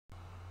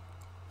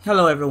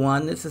Hello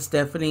everyone, this is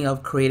Stephanie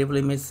of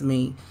Creatively Miss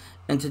Me,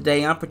 and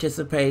today I'm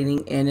participating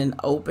in an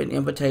open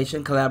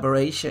invitation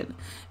collaboration.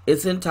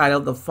 It's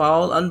entitled the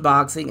Fall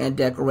Unboxing and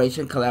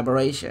Decoration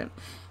Collaboration.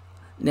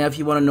 Now if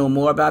you want to know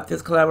more about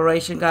this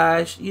collaboration,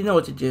 guys, you know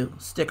what to do.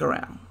 Stick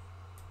around.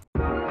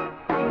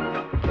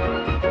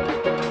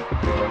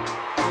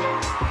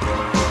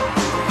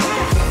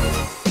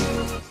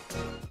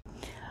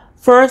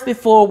 First,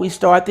 before we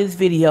start this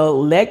video,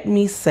 let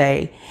me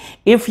say,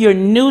 if you're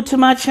new to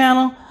my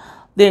channel,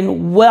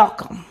 then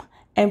welcome.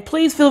 And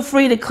please feel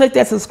free to click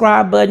that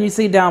subscribe button you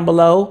see down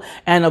below,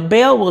 and a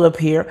bell will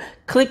appear.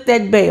 Click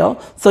that bell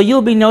so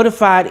you'll be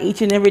notified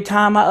each and every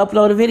time I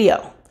upload a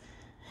video.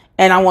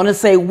 And I want to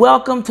say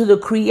welcome to the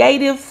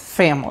creative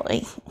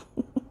family.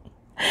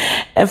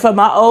 And for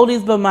my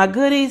oldies but my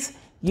goodies,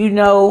 you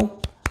know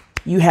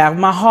you have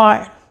my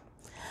heart.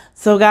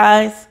 So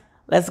guys,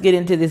 let's get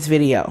into this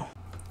video.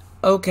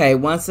 Okay,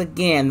 once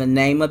again, the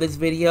name of this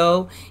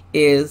video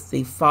is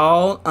the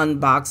Fall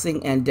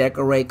Unboxing and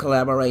Decorate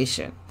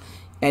Collaboration.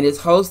 And it's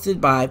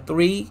hosted by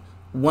three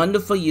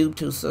wonderful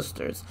YouTube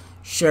sisters.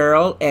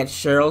 Cheryl at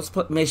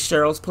Miss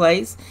Cheryl's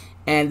Place,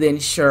 and then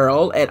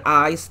Cheryl at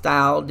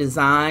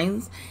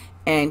HandHDesigns,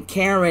 and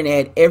Karen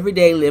at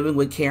Everyday Living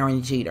with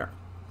Karen Jeter.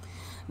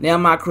 Now,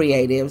 my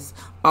creatives,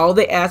 all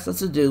they asked us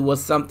to do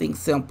was something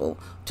simple: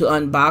 to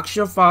unbox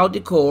your fall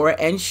decor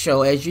and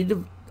show as you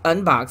do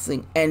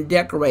unboxing and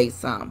decorate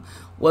some.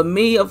 Well,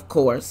 me, of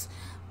course,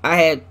 I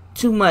had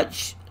two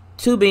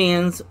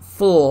bins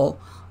full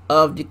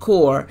of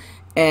decor,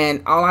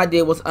 and all I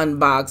did was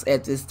unbox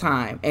at this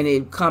time, and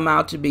it come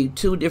out to be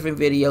two different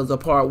videos, a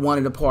part one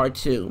and a part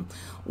two.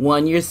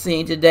 One you're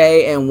seeing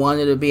today and one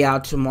that'll be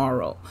out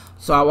tomorrow.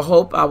 So I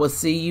hope I will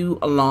see you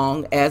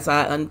along as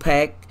I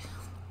unpack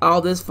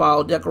all this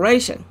fall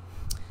decoration.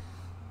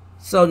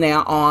 So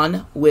now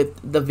on with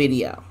the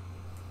video.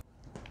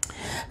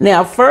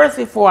 Now, first,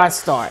 before I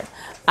start,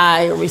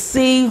 I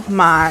received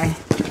my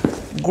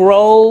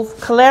Grove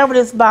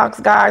Collaboratives box,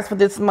 guys, for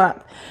this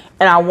month.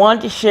 And I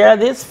wanted to share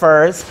this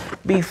first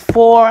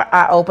before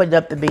I opened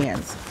up the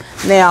bins.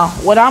 Now,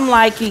 what I'm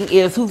liking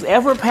is who's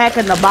ever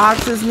packing the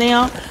boxes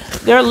now,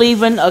 they're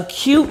leaving a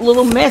cute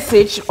little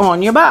message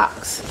on your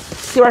box.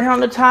 See right here on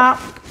the top?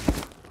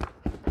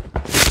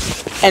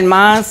 And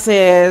mine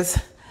says,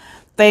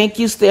 "Thank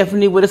you,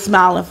 Stephanie," with a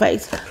smiling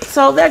face.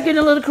 So they're getting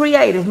a little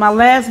creative. My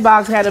last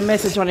box had a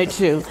message on it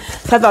too.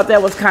 So I thought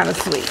that was kind of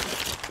sweet.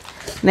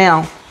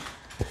 Now,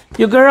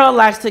 your girl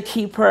likes to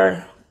keep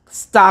her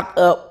stock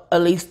up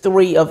at least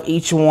 3 of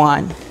each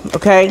one.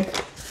 Okay?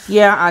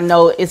 Yeah, I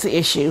know it's an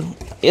issue.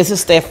 It's a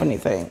Stephanie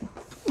thing.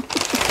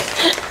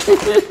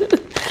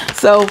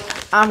 So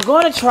I'm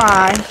going to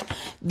try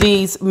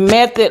these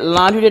Method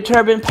laundry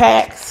detergent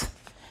packs.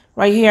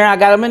 Right here, I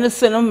got them in the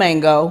scent of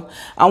mango.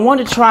 I want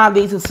to try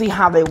these to see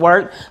how they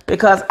work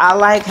because I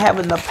like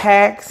having the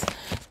packs,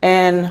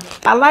 and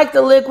I like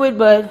the liquid,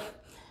 but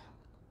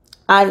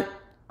I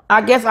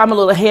guess I'm a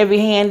little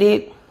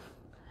heavy-handed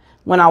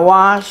when I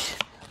wash.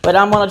 But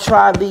I'm going to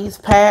try these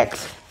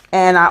packs,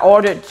 and I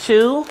ordered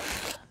 2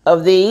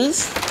 of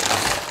these.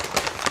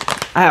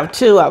 I have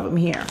 2 of them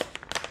here,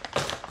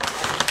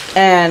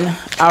 and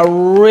I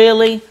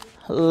really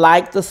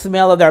like the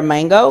smell of their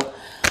mango.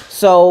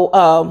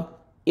 So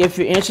if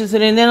you're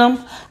interested in them,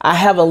 I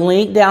have a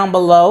link down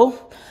below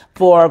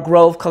for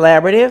Grove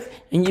Collaborative,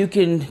 and you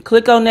can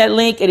click on that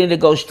link and it'll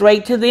go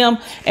straight to them,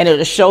 and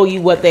it'll show you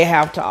what they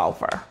have to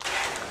offer.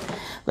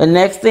 The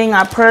next thing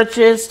I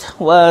purchased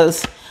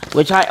was,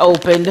 which I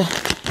opened,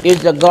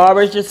 is the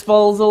garbage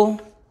disposal.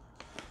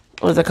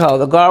 What's it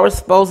called? The garbage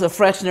disposal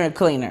freshener and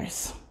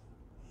cleaners.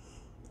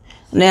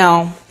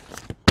 Now,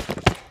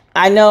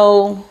 I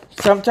know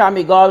sometimes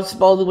your garbage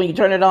disposal, when you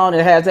turn it on,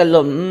 it has that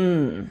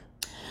little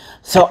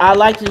So I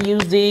like to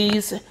use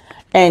these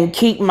and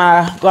keep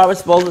my garbage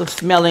disposal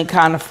smelling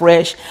kind of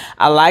fresh.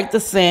 I like the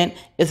scent.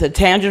 It's a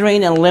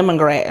tangerine and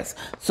lemongrass.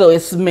 So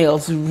it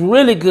smells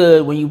really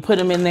good when you put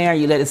them in there.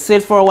 You let it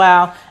sit for a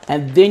while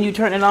and then you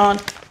turn it on.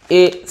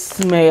 It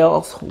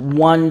smells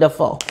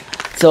wonderful.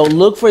 So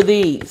look for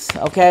these,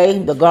 okay?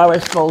 The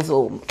garbage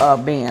disposal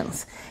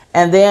bins.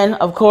 And then,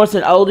 of course,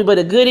 an oldie but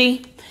a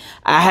goodie,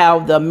 I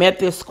have the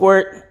Method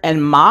Squirt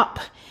and Mop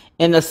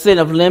in the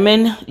scent of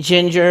lemon,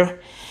 ginger,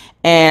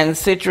 and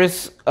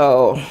citrus.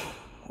 Oh,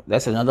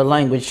 that's another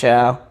language,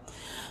 child.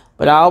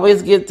 But I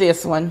always get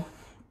this one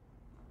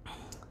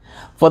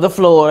for the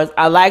floors.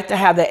 I like to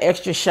have that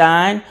extra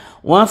shine.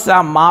 Once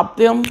I mop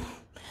them,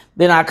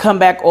 then I come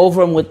back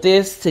over them with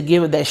this to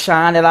give it that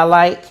shine that I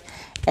like.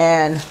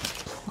 And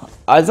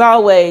as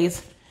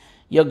always,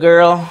 your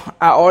girl,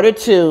 I ordered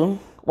 2.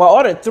 Well, I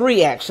ordered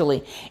 3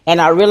 actually. And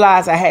I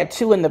realized I had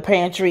 2 in the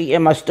pantry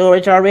in my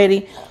storage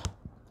already.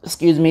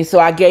 Excuse me. So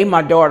I gave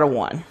my daughter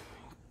 1.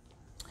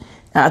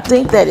 I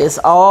think that is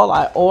all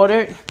I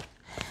ordered.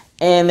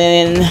 And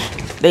then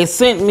they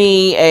sent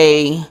me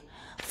a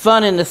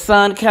Fun in the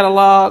Sun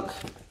catalog.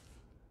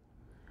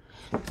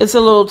 It's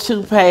a little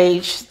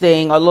 2-page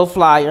thing, a little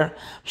flyer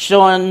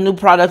showing new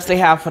products they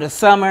have for the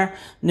summer,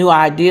 new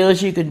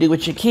ideas you can do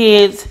with your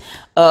kids.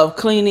 of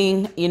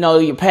cleaning, you know,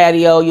 your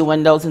patio, your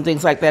windows and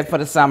things like that for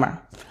the summer.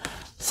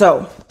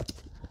 So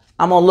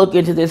I'm going to look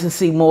into this and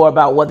see more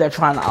about what they're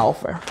trying to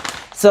offer.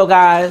 So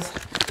guys,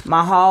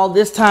 my haul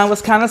this time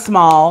was kind of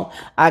small.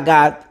 I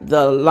got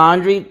the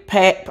laundry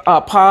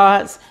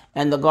pods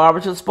and the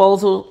garbage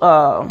disposal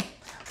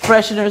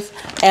fresheners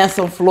and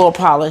some floor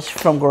polish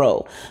from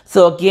Grove.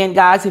 So again,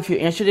 guys, if you're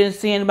interested in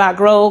seeing about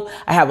Grove,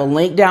 I have a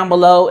link down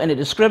below in the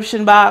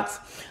description box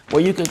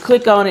where you can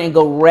click on it and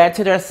go right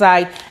to their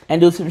site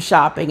and do some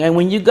shopping. And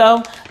when you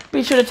go,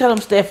 be sure to tell them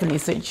Stephanie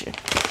sent you.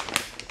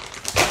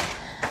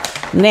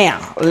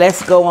 Now,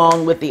 let's go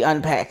on with the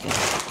unpacking.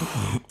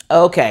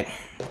 Okay.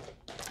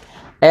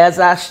 As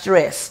I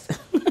stressed,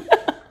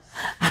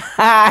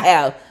 I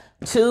have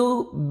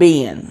 2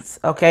 bins.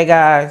 Okay,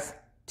 guys?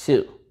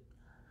 2.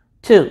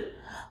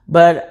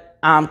 But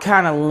I'm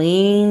kind of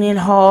leaning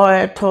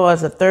hard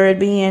towards a 3rd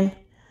bin.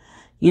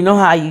 You know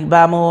how you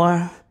buy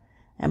more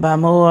and buy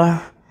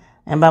more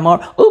and buy more.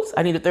 Oops,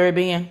 I need a 3rd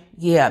bin.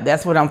 Yeah,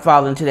 that's what I'm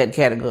falling into that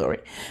category.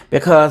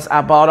 Because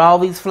I bought all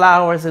these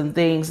flowers and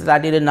things that I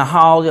did in the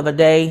haul the other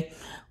day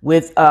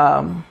with,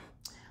 that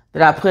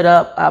I put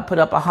up. I put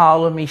up a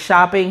haul of me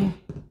shopping.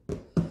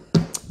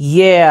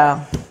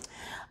 Yeah,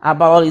 I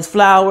bought all these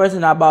flowers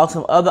and I bought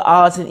some other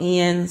odds and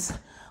ends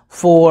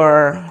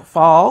for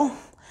fall.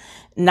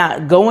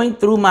 Not going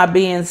through my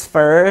bins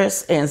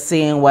first and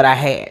seeing what I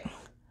had.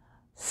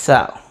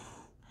 So,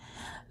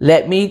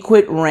 let me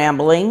quit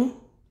rambling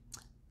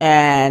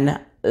and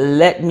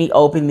let me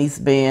open these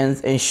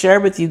bins and share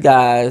with you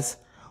guys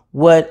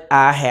what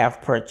I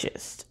have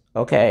purchased.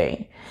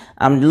 Okay,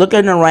 I'm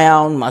looking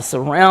around my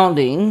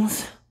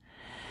surroundings,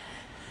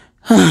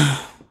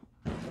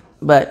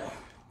 but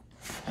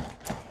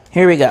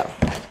here we go.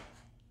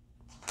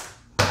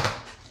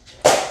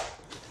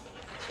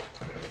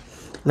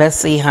 Let's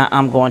see how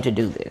I'm going to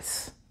do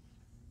this.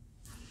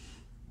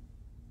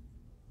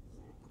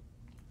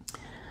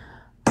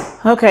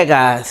 Okay,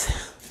 guys.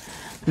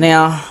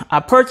 Now, I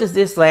purchased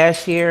this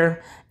last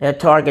year at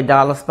Target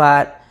Dollar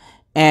Spot,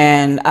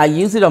 and I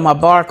used it on my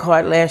bar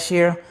cart last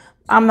year.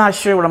 I'm not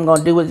sure what I'm going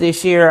to do with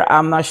this year.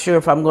 I'm not sure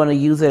if I'm going to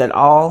use it at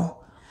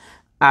all.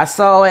 I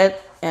saw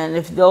it, and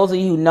if those of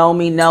you who know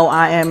me know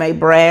I am a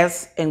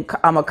brass and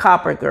I'm a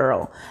copper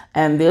girl,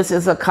 and this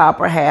is a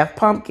copper half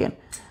pumpkin.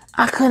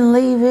 I couldn't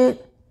leave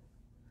it.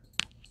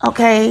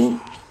 Okay,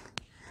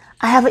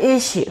 I have an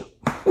issue.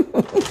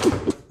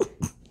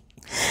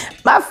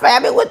 My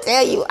family would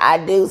tell you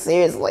I do,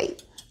 seriously.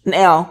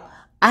 Now,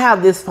 I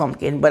have this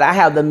pumpkin, but I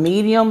have the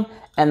medium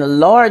and the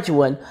large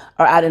one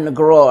are out in the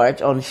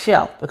garage on the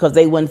shelf because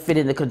they wouldn't fit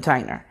in the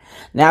container.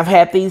 Now, I've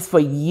had these for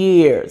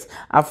years.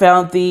 I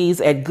found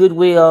these at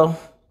Goodwill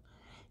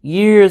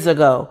years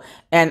ago,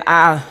 and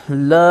I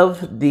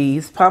love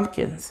these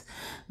pumpkins.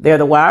 They're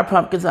the wire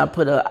pumpkins. I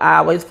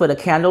always put a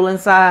candle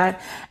inside.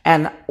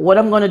 And what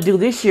I'm going to do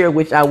this year,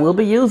 which I will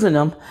be using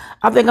them,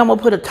 I think I'm going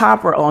to put a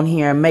topper on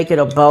here and make it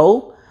a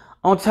bow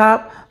on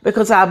top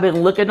because I've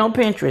been looking on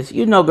Pinterest.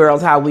 You know,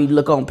 girls, how we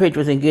look on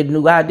Pinterest and get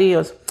new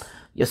ideas.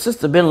 Your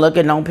sister been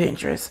looking on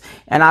Pinterest,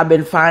 and I've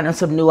been finding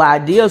some new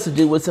ideas to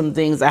do with some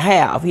things I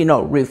have. You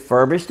know,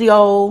 refurbish the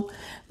old,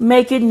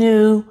 make it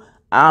new.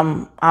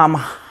 I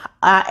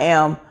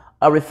am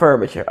a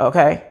refurbisher,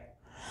 okay?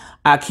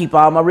 I keep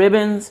all my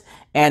ribbons,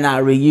 and I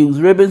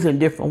reuse ribbons in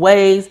different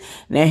ways.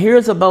 Now,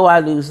 here's a bow I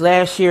used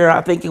last year.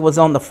 I think it was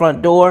on the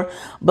front door,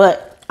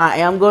 but I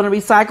am going to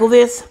recycle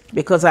this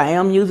because I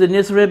am using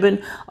this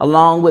ribbon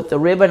along with the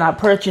ribbon I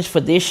purchased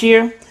for this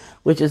year,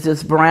 which is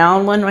this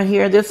brown one right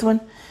here, this one.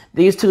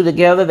 These two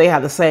together, they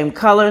have the same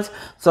colors,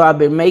 so I've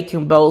been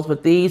making bows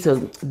with these, so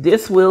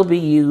this will be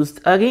used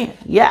again.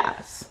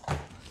 Yes.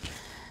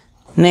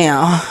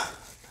 Now,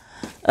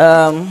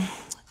 I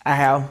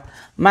have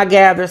my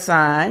gather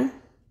sign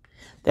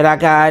that I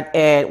got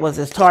at, was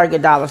this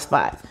Target Dollar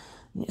Spot.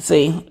 You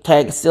see,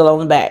 tag is still on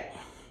the back.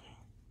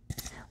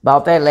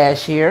 Bought that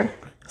last year.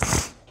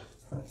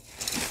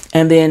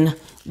 And then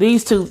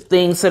these two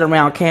things sit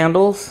around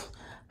candles.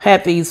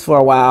 Had these for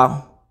a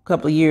while, a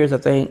couple of years, I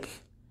think.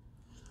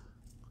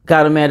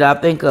 Got them at, I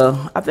think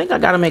I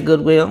got them at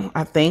Goodwill,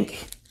 I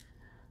think.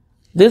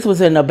 This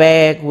was in a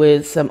bag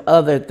with some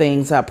other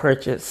things I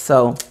purchased.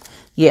 So,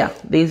 yeah,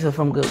 these are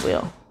from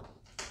Goodwill.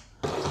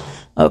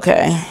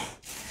 Okay.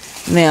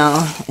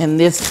 Now, in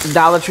this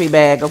Dollar Tree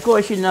bag, of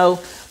course, you know,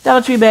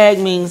 Dollar Tree bag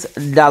means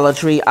Dollar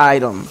Tree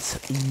items.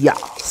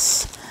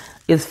 Yes.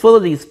 It's full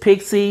of these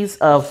pixies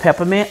of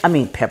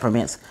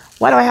peppermints.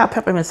 Why do I have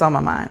peppermints on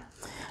my mind?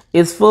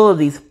 It's full of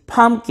these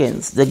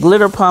pumpkins, the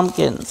glitter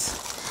pumpkins.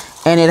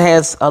 And it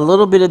has a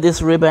little bit of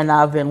this ribbon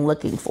I've been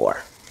looking for.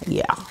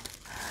 Yeah.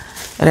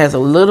 It has a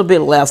little bit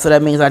left, so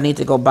that means I need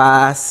to go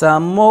buy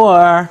some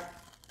more.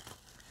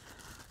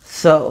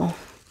 So,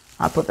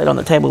 I'll put that on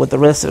the table with the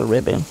rest of the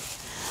ribbon.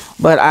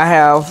 But I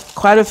have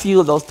quite a few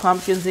of those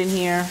pumpkins in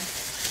here.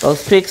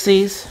 Those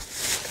pixies.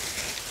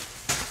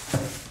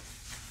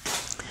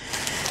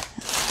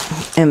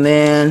 And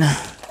then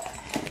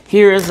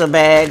here is a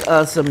bag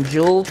of some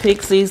jewel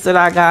pixies that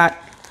I got.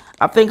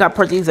 I think I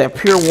purchased these at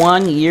Pier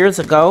 1 years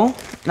ago.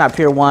 not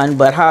Pier 1,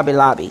 but Hobby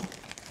Lobby.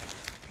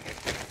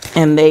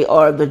 And they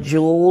are the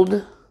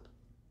jeweled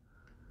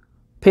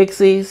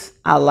pixies.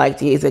 I like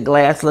these, the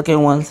glass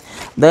looking ones.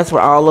 That's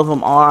where all of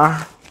them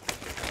are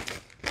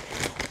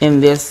in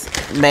this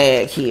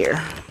bag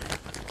here.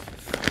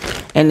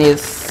 And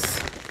it's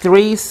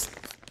three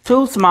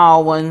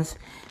small ones.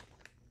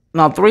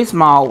 1,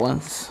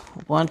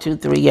 2,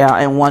 3, yeah,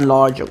 and one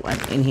larger one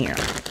in here.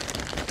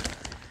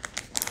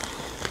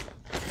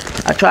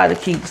 I try to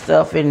keep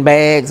stuff in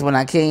bags when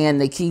I can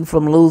to keep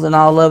from losing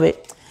all of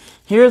it.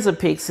 Here's a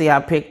pixie I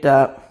picked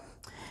up,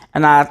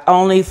 and I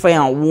only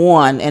found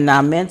one, and I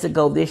meant to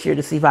go this year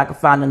to see if I could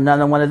find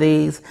another one of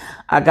these.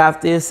 I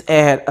got this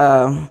at,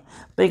 I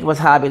think it was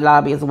Hobby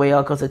Lobby as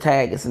well, because the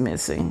tag is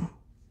missing.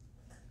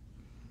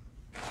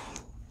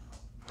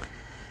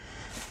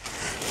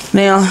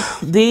 Now,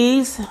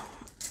 these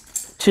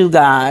two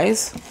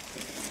guys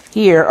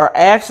here are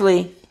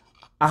actually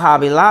a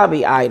Hobby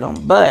Lobby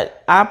item,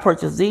 but I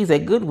purchased these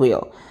at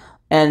Goodwill.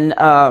 And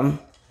on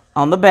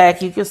the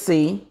back, you can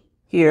see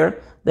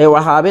here, they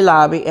were Hobby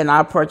Lobby, and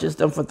I purchased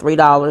them for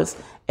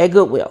 $3 at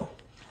Goodwill.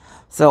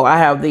 So I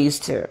have these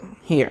two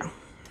here.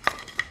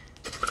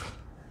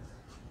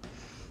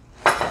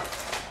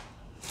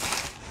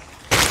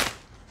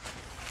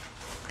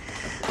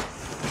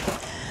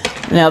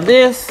 Now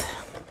this,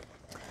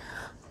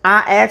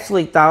 I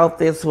actually thought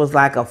this was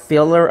like a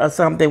filler or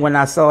something when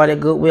I saw it at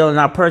Goodwill and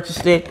I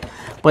purchased it.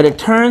 But it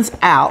turns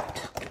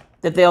out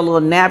that they're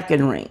little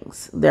napkin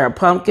rings. They're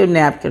pumpkin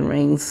napkin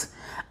rings.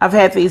 I've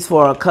had these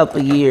for a couple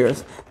of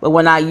years. But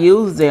when I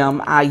use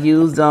them, I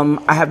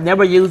have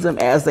never used them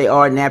as they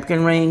are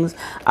napkin rings.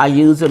 I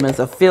use them as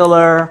a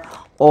filler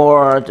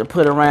or to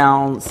put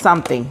around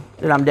something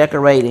that I'm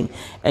decorating.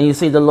 And you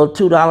see the little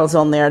 $2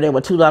 on there. They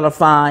were $2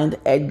 find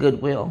at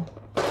Goodwill.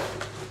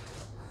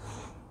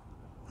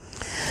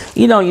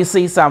 You know, you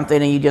see something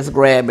and you just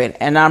grab it.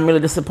 And I'm really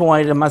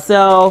disappointed in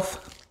myself.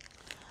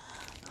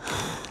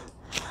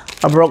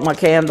 I broke my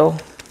candle.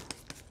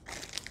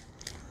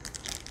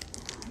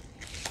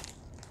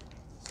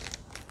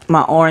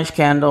 My orange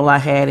candle I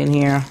had in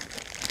here.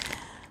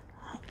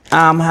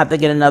 I'm gonna have to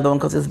get another one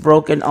because it's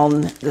broken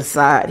on the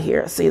side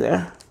here. See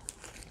there?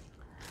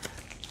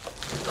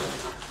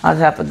 I'll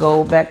have to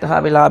go back to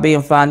Hobby Lobby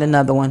and find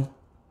another one.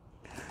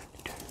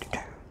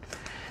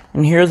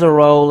 And here's a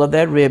roll of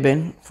that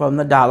ribbon from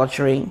the Dollar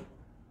Tree.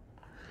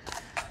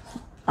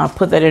 I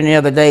put that in the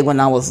other day when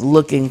I was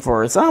looking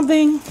for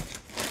something.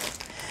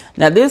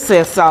 Now this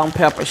says salt and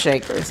pepper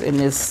shakers in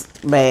this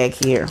bag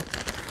here.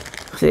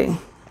 See?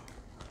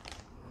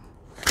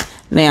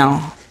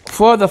 Now,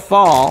 for the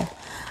fall,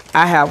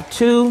 I have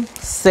 2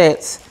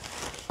 sets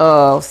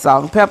of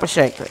salt and pepper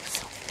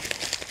shakers.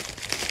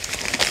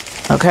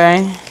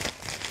 Okay?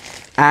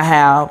 I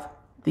have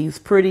these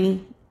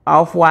pretty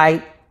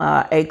off-white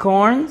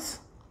acorns.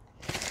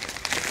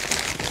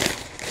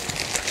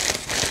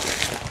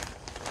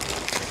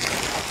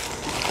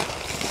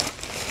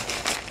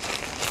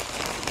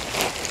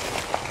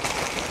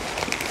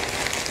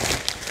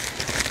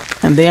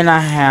 And then I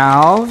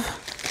have,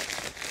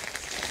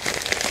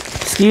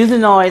 excuse the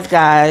noise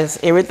guys,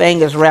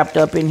 everything is wrapped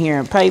up in here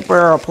in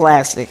paper or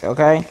plastic,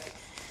 okay?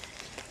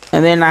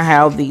 And then I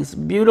have these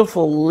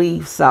beautiful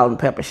leaf salt and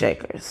pepper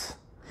shakers.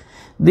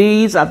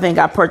 These, I think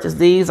I purchased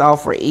these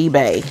off for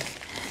eBay.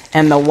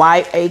 And the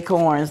white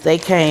acorns, they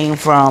came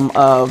from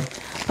a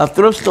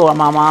thrift store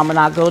my mom and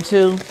I go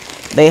to.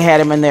 They had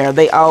them in there.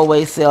 They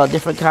always sell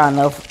different kind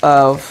of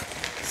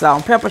salt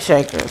and pepper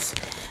shakers.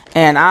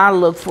 And I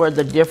look for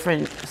the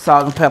different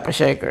salt and pepper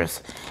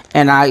shakers.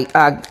 And I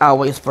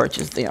always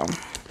purchase them.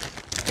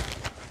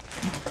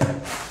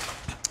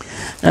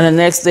 And the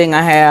next thing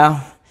I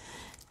have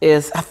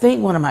is, I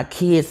think one of my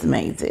kids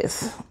made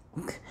this.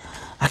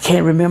 I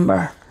can't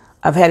remember.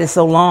 I've had it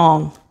so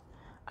long,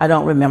 I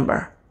don't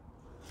remember.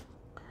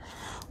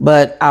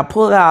 But I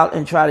pull it out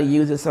and try to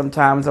use it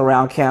sometimes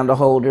around candle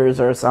holders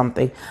or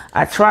something.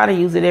 I try to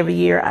use it every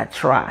year.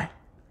 I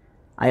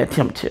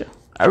attempt to.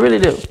 I really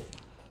do.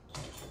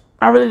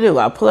 I really do.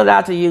 I pull it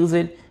out to use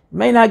it.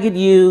 May not get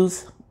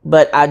used,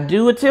 but I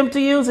do attempt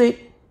to use it.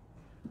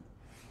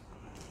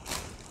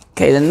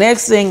 Okay, the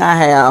next thing I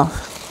have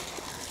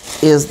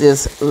is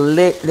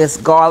this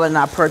garland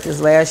I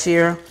purchased last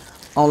year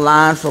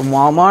online from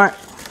Walmart.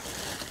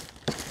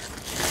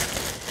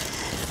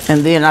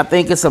 And then I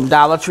think it's some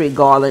Dollar Tree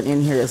garland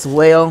in here as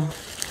well.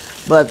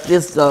 But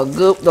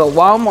the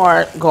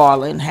Walmart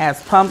garland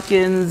has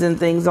pumpkins and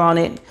things on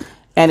it,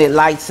 and it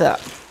lights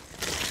up.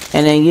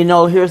 And then, you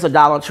know, here's a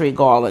Dollar Tree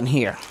garland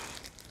here.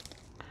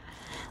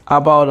 I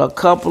bought a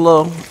couple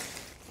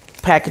of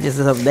packages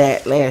of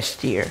that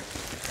last year.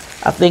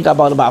 I think I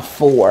bought about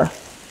 4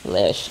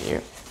 last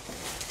year.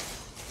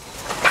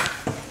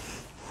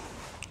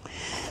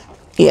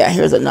 Yeah,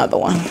 here's another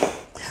one.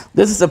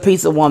 This is a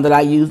piece of one that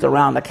I used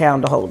around the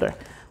candle holder.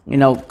 You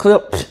know,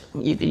 clipped,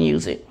 you can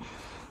use it.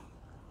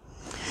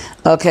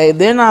 Okay,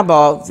 then I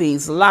bought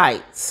these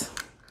lights.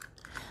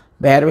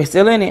 Battery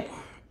still in it.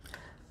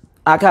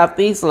 I got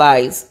these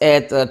lights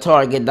at the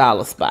Target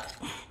dollar spot.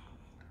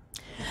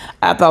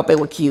 I thought they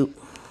were cute.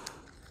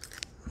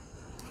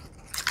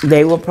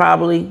 They will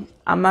probably,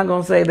 I'm not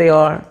going to say they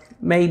are,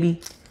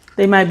 maybe,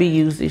 they might be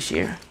used this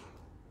year.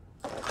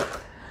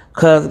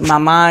 Because my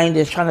mind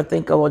is trying to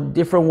think of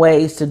different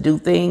ways to do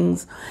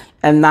things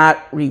and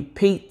not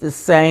repeat the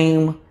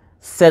same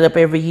setup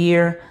every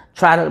year.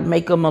 Try to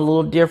make them a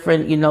little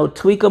different, you know,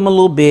 tweak them a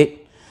little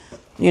bit.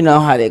 You know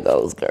how that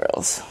goes,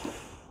 girls.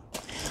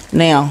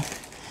 Now,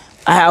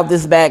 I have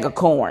this bag of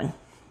corn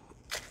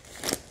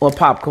or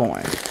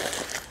popcorn.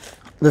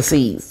 The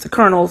seeds, the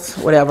kernels,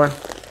 whatever.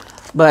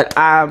 But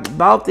I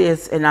bought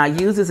this and I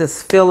use this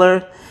as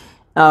filler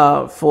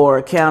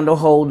for candle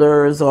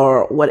holders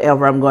or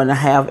whatever I'm going to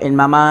have in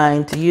my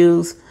mind to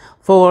use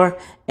for.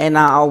 And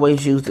I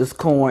always use this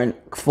corn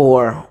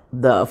for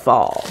the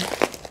fall.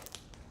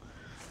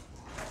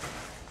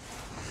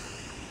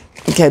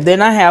 Okay,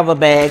 then I have a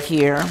bag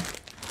here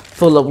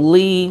full of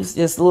leaves,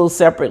 just little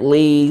separate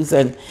leaves.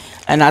 And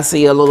I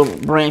see a little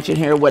branch in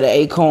here with an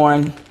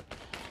acorn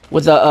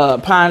with a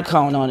pine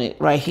cone on it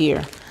right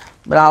here.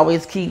 But I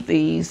always keep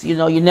these. You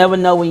know, you never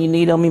know when you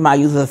need them. You might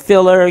use a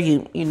filler.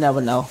 You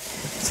never know.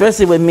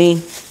 Especially with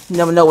me. You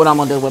never know what I'm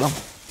going to do with them.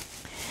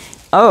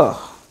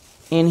 Oh,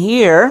 in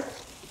here.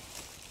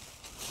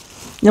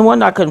 No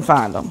wonder I couldn't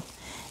find them.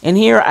 In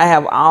here, I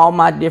have all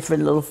my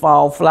different little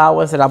fall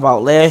flowers that I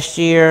bought last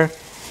year.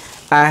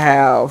 I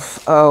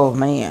have, oh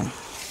man.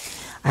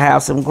 I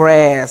have some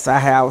grass. I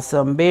have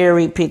some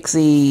berry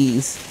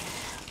pixies.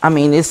 I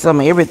mean, there's some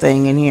of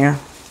everything in here.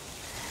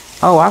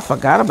 Oh, I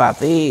forgot about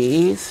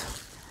these.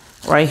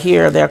 Right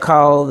here, they're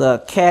called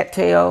the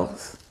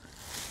cattails.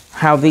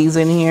 Have these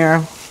in here.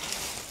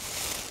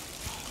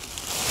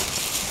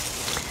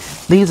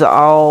 These are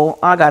all,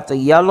 I got the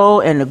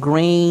yellow and the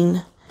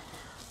green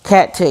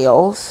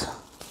cattails.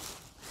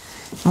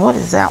 What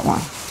is that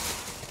one?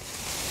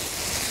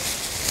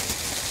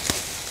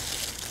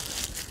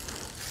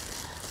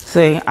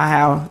 See, I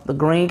have the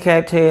green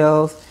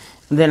cattails.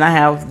 And then I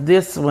have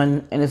this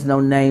one, and there's no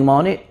name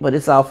on it, but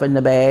it's off in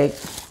the bag.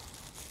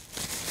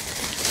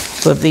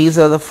 But these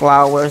are the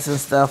flowers and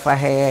stuff I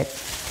had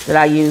that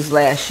I used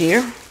last year.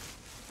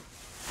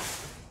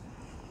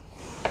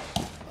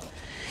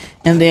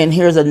 And then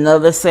here's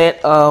another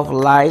set of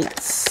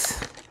lights.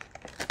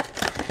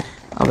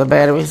 All the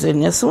batteries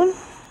in this one.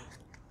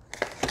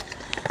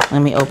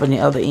 Let me open the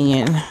other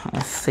end.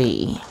 Let's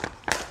see.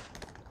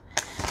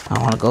 I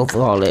don't want to go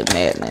through all that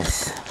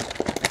madness.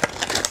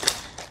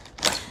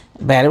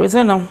 Batteries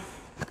in them.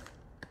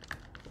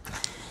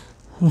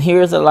 And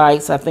here's the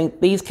lights. I think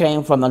these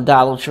came from the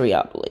Dollar Tree,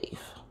 I believe.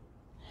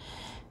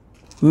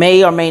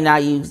 May or may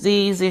not use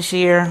these this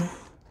year.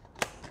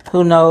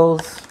 Who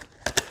knows?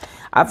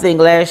 I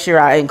think last year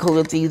I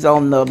included these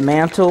on the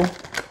mantle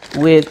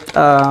with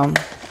the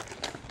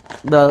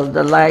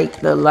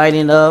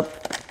lighting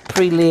up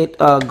pre-lit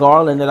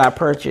garland that I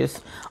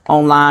purchased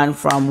online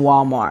from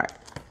Walmart.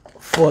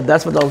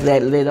 That's where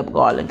that lit up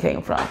garland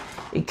came from.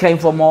 It came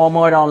from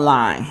Walmart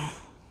online.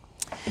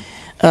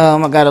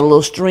 I got a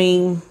little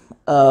stream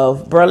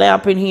of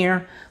burlap in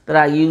here that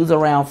I use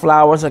around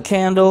flowers or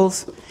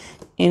candles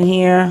in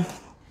here.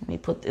 Let me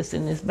put this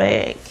in this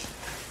bag.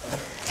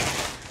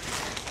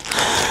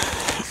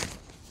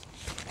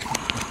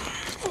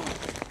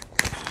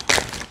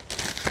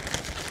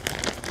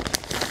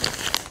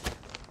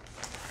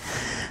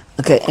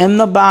 Okay, in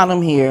the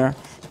bottom here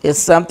is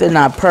something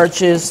I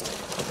purchased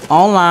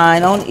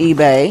online on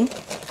eBay.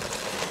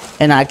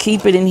 And I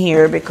keep it in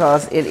here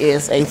because it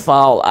is a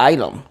fall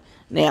item.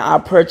 Now, I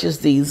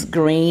purchased these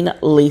green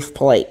leaf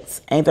plates.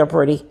 Ain't they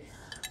pretty?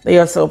 They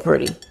are so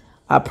pretty.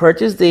 I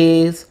purchased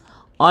these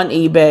on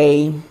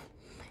eBay.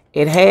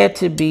 It had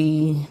to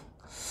be,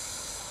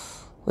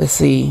 let's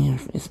see,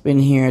 it's been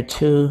here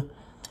too.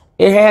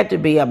 It had to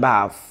be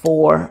about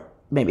 4,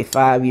 maybe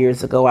 5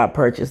 years ago I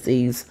purchased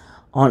these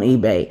on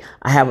eBay.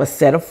 I have a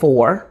set of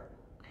 4.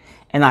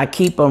 And I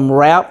keep them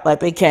wrapped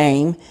like they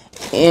came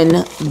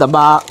in the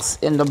box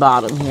in the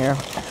bottom here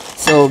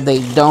so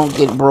they don't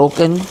get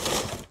broken.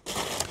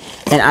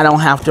 And I don't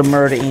have to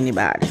murder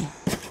anybody.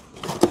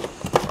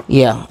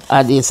 Yeah,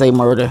 I did say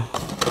murder.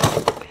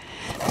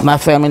 My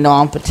family know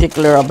I'm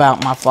particular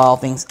about my fall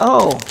things.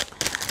 Oh,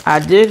 I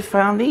did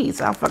find these.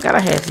 I forgot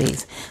I had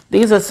these.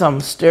 These are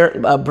some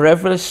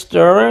beverage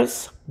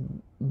stirrers.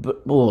 Oh,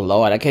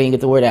 Lord, I can't even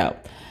get the word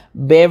out.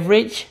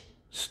 Beverage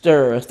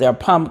stirrers. They're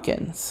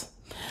pumpkins.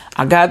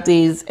 I got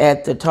these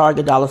at the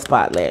Target Dollar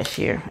Spot last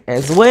year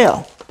as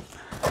well.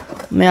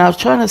 Now, I was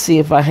trying to see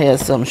if I had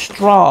some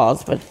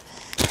straws, but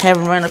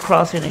haven't run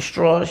across any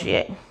straws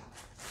yet.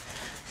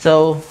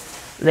 So,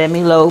 let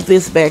me load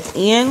this back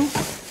in.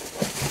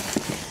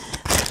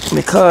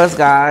 Because,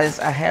 guys,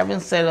 I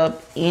haven't set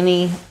up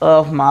any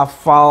of my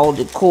fall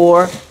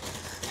decor.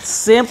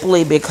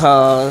 Simply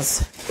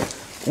because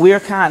we're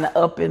kind of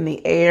up in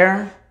the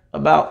air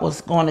about what's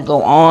going to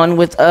go on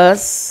with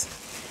us.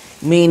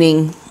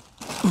 Meaning,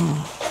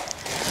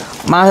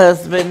 my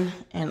husband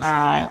and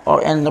I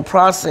are in the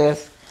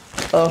process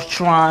of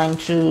trying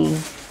to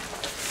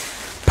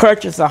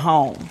purchase a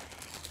home.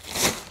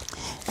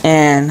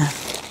 And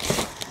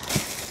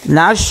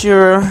not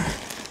sure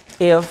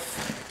if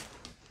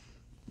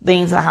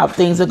things are how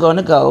things are going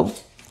to go.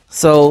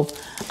 So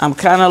I'm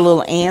kind of a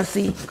little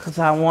antsy because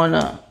I want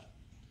to,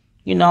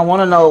 I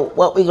want to know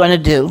what we're going to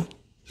do.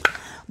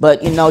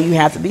 But, you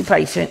have to be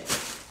patient.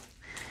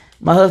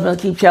 My husband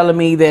keeps telling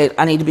me that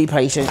I need to be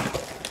patient.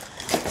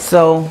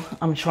 So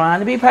I'm trying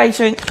to be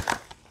patient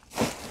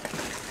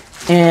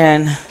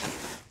and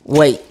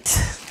wait.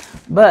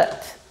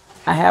 But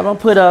I haven't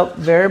put up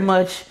very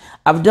much.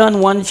 I've done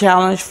one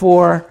challenge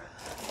for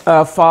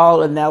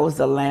fall, and that was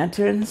the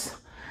lanterns.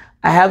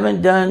 I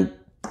haven't done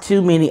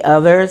too many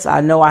others.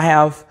 I know I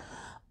have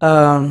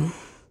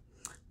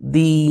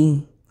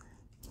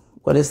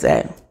what is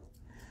that?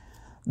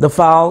 The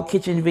fall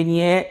kitchen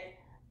vignette,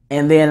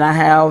 and then I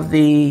have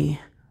the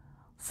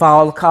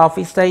fall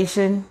coffee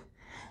station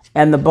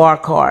and the bar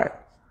cart.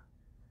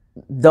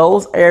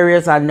 Those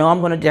areas I know I'm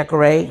going to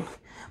decorate,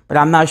 but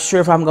I'm not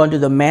sure if I'm going to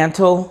do the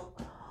mantle,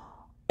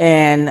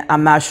 and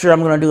I'm not sure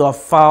I'm going to do a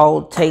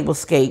fall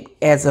tablescape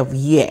as of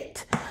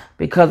yet,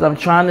 because I'm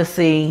trying to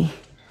see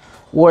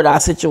what our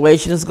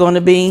situation is going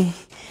to be,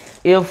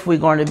 if we're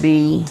going to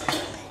be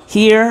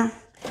here,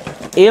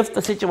 if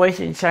the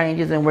situation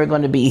changes and we're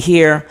going to be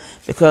here,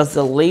 because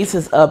the lease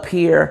is up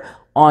here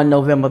on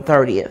November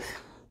 30th.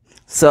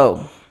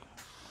 So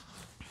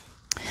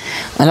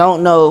I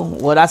don't know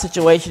what our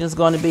situation is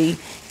going to be.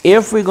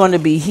 If we're going to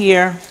be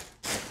here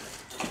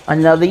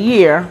another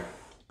year,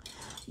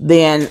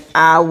 then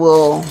I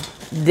will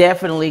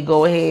definitely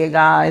go ahead,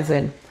 guys,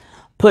 and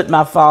put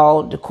my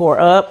fall decor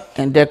up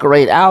and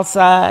decorate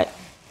outside.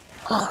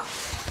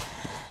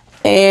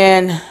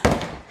 And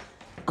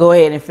go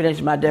ahead and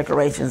finish my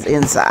decorations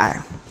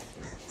inside.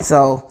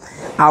 So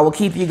I will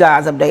keep you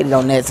guys updated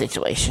on that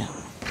situation.